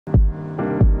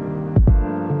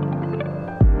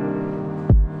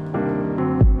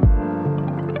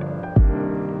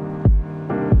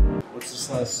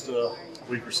last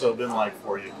week or so been like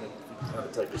for you? Kind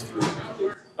of take us through.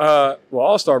 Well,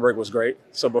 All-Star break was great.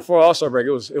 So before All-Star break,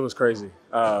 it was crazy.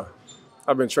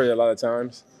 I've been traded a lot of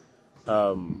times.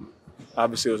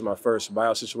 Obviously, it was my first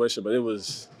buyout situation, but it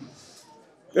was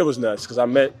nuts because I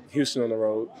met Houston on the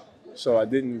road, so I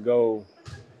didn't go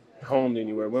home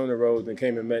anywhere. Went on the road, then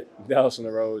came and met Dallas on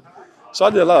the road. So I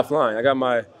did a lot of flying. I got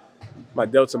my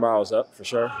Delta miles up for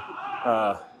sure,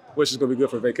 which is going to be good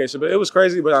for vacation. But it was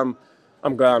crazy, but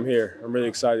I'm glad I'm here. I'm really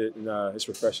excited, and it's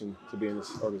refreshing to be in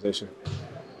this organization.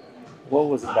 What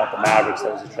was it about the Mavericks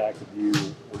that was attracted to you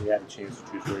when you had a chance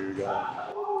to choose where you were going?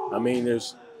 I mean,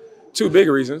 there's two big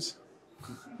reasons.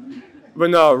 But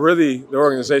no, really, the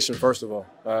organization, first of all.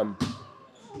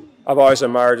 I've always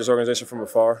admired this organization from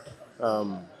afar.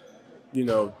 Thought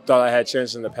I had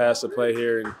chances in the past to play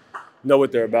here and know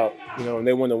what they're about. And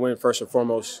they want to win first and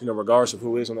foremost, regardless of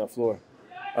who is on that floor.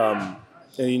 And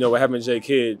with having Jay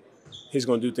Kidd, he's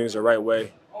going to do things the right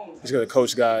way. He's going to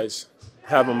coach guys,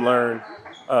 have them learn,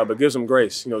 but gives them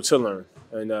grace, to learn.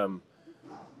 And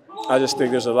I just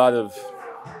think there's a lot of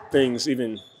things,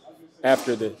 even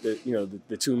after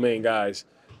the two main guys,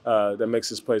 that makes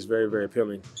this place very, very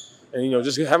appealing. And,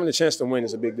 just having the chance to win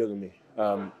is a big deal to me.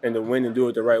 And to win and do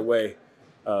it the right way,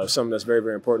 something that's very,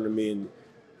 very important to me. And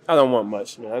I don't want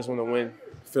much. I just want to win,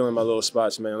 fill in my little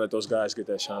spots, man, and let those guys get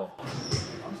that shine.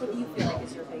 What do you feel like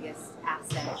is your biggest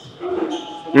asset?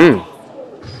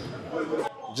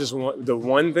 Just the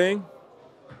one thing?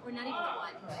 Or not even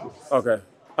the one. Okay.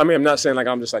 I mean, I'm not saying like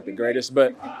I'm just like the greatest,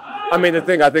 but I mean, the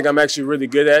thing I think I'm actually really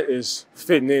good at is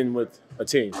fitting in with a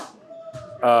team.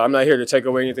 I'm not here to take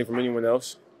away anything from anyone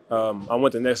else. I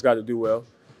want the next guy to do well.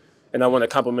 And I want to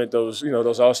compliment those,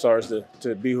 those All-Stars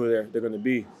to be who they're going to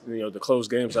be, to close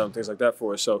games out and things like that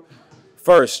for us. So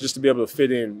first, just to be able to fit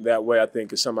in that way, I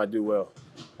think is something I do well.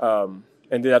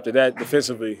 And then after that,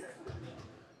 defensively,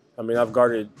 I mean, I've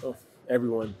guarded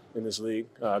everyone in this league,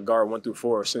 guard 1 through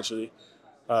 4, essentially.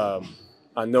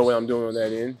 I know what I'm doing on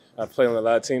that end. I play on a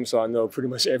lot of teams, so I know pretty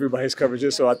much everybody's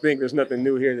coverages. So I think there's nothing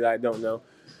new here that I don't know.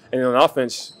 And on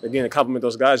offense, again, to compliment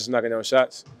those guys, just knocking down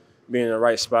shots, being in the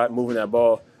right spot, moving that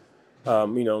ball.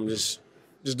 I'm just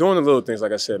doing the little things,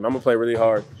 like I said. I'm going to play really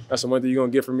hard. That's the one thing you're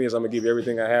going to get from me is I'm going to give you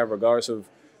everything I have, regardless of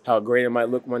how great it might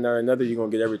look one night or another. You're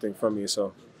going to get everything from me.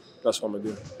 So that's what I'm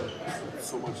going to do.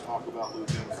 So much talk about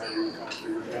Luka and Kyrie kind of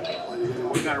figuring out to play together.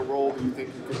 What kind of role do you think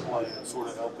you could play in sort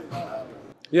of helping that happen?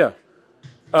 Yeah.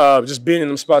 Just being in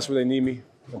them spots where they need me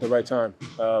at the right time.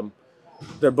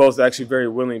 They're both actually very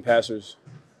willing passers.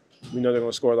 We know they're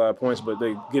going to score a lot of points, but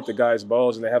they get the guys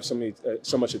balls and they have so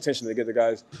much attention to get the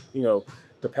guys,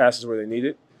 the passes where they need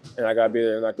it. And I got to be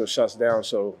there and knock those shots down.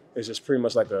 So it's just pretty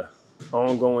much like a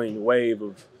ongoing wave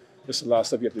of just a lot of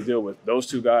stuff you have to deal with. Those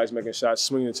two guys making shots,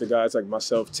 swinging to guys like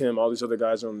myself, Tim, all these other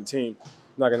guys on the team,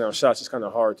 knocking down shots. It's kind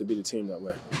of hard to beat a team that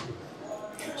way.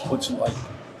 What's it like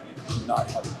not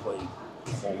having played a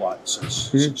whole lot since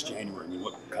January? I mean,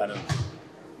 what kind of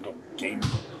game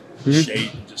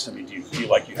shape? Do you feel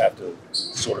like you have to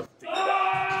sort of figure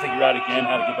out again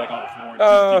how to get back on the floor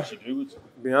and do things you do? To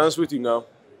be honest with you, no.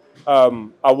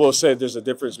 I will say there's a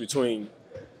difference between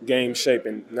game shape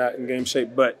and not in game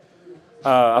shape, but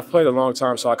I've played a long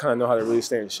time, so I kind of know how to really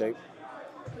stay in shape.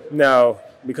 Now,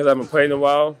 because I haven't played in a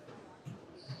while,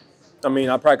 I mean,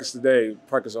 I practice today,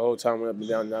 practice the whole time, went up and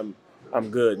down, and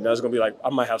I'm good. Now it's going to be like I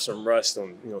might have some rust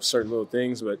on certain little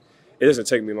things, but it doesn't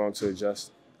take me long to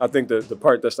adjust. I think the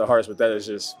part that's the hardest with that is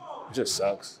just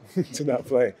sucks to not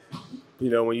play.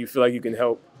 When you feel like you can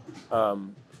help,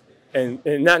 and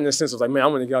not in the sense of like, man, I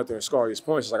want to get out there and score all these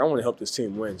points. It's like I want to help this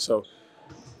team win. So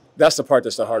that's the part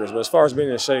that's the hardest. But as far as being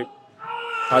in shape,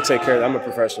 I take care of that. I'm a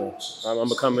professional. I'm going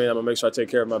to come in. I'm going to make sure I take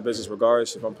care of my business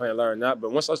regardless if I'm playing live or not.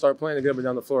 But once I start playing and get up and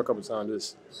down the floor a couple of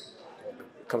times,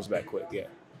 it comes back quick, yeah.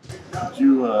 Did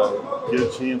you get a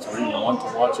chance or even want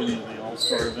to watch any of the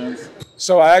All-Star events?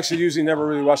 So I actually usually never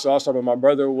really watch the All-Star, but my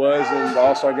brother was in the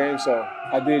All-Star game, so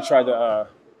I did try to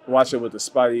watch it with the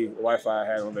spotty Wi-Fi I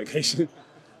had on vacation.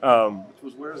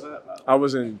 Where is that? I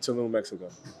was in Tulum, Mexico.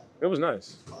 It was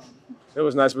nice. It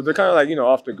was nice, but they're kind of like,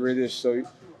 off the grid-ish, so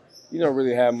you don't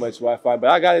really have much Wi-Fi. But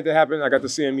I got it to happen. I got to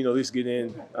see him, at least get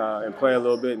in and play a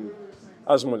little bit, and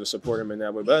I just wanted to support him in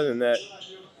that way. But other than that,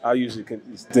 I usually can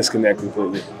disconnect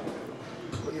completely.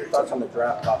 What are your thoughts on the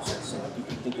draft process? Do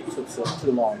you think it took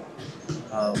too long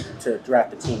to draft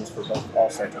the teams for both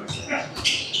All-Star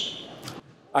teams?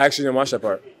 I actually didn't watch that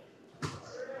part.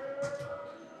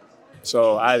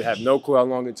 So I have no clue how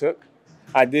long it took.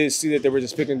 I did see that they were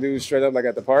just picking dudes straight up like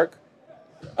at the park.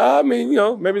 I mean,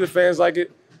 maybe the fans like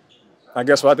it. I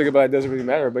guess what I think about it doesn't really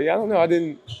matter. But yeah, I don't know.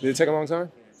 Did it take a long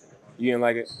time? You didn't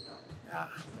like it?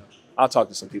 I'll talk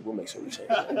to some people, make sure we change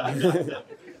that.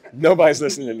 Nobody's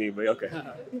listening to me, but okay.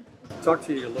 Talked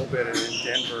to you a little bit in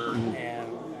Denver, and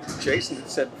Jason had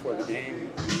said before the game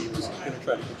he was going to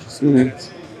try to get you some minutes.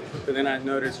 But then I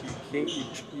noticed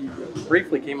you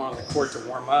briefly came on the court to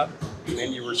warm up, and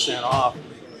then you were sent off.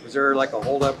 Was there like a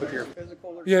hold up with your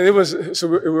physical? Or Yeah, it was. So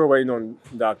we were waiting on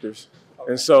doctors,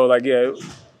 and so like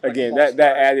again that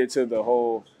added to the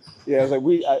whole. Yeah, it was like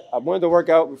I wanted to work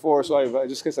out before, so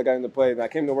just in case I got into play, and I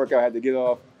came to work out, I had to get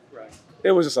off. Right.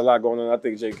 It was just a lot going on. I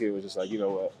think J. Kidd was just like, you know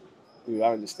what, dude,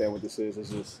 I understand what this is.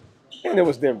 It's just, and it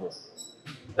was Denver.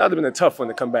 That would have been a tough one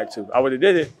to come back to. I would have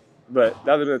did it, but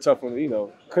that would have been a tough one. You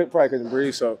know, probably couldn't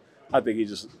breathe. So I think he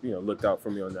just looked out for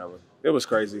me on that one. It was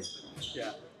crazy.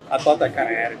 Yeah. I thought that kind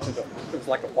of added to it was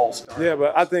like a false start. Yeah,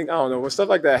 but I think, I don't know, when stuff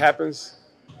like that happens,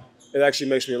 it actually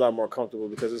makes me a lot more comfortable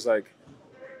because it's like,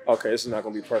 okay, this is not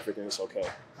going to be perfect and it's okay.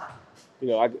 You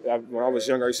know, when I was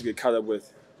younger, I used to get caught up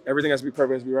with everything has to be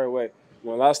perfect, has to be the right way.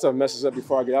 When a lot of stuff messes up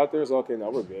before I get out there, it's okay,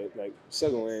 no, we're good. Like,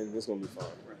 settle in, it's going to be fine.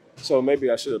 So maybe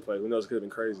I should have played. Who knows, it could have been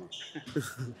crazy.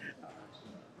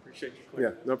 Appreciate you.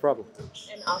 Yeah, no problem.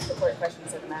 And off the court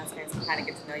questions so the Mavs fans can kind of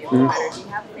get to know you a little better. Do you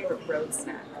have a favorite road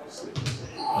snack?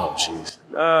 Oh, jeez.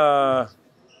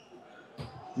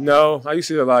 No, I used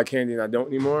to eat a lot of candy and I don't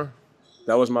anymore.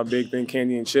 That was my big thing,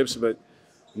 candy and chips. But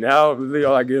now, really,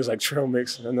 all I get is like trail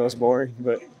mix. I know it's boring,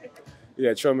 but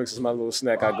yeah, trail mix is my little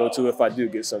snack I go to if I do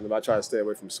get something. I try to stay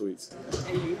away from sweets.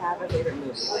 And do you have a favorite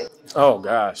movie? Oh,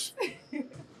 gosh.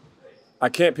 I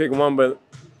can't pick one, but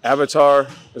Avatar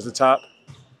is the top.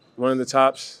 One of the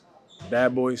tops.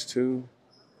 Bad Boys 2.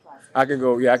 I could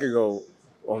go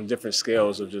on different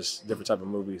scales of just different type of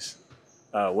movies.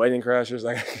 Wedding Crashers,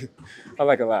 like I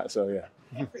like a lot, so yeah.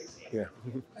 Yeah.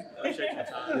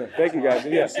 Yeah. Thank you guys.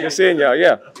 Yes, good seeing y'all.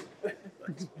 Yeah.